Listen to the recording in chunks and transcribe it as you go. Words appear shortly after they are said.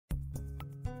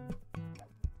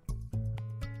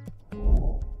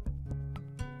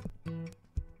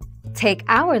Take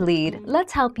our lead,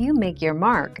 let's help you make your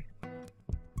mark.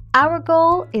 Our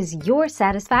goal is your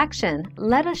satisfaction.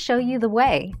 Let us show you the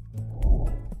way.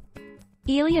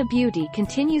 Ilia Beauty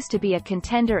continues to be a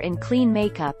contender in clean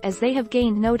makeup as they have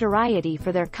gained notoriety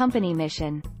for their company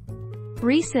mission.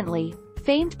 Recently,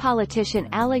 famed politician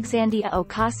Alexandria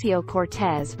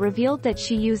Ocasio-Cortez revealed that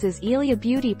she uses Ilia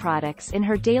Beauty products in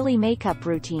her daily makeup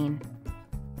routine.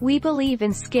 We believe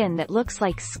in skin that looks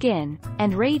like skin,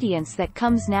 and radiance that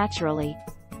comes naturally.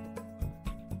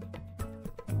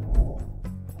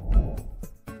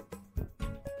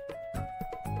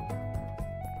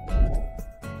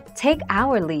 Take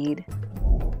our lead.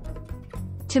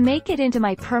 To make it into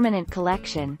my permanent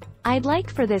collection, I'd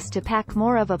like for this to pack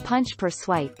more of a punch per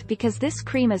swipe because this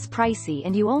cream is pricey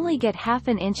and you only get half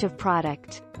an inch of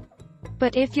product.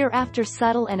 But if you're after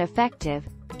subtle and effective,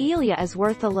 Ilia is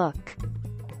worth a look.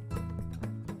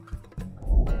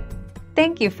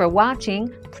 Thank you for watching.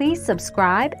 Please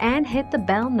subscribe and hit the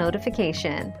bell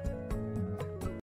notification.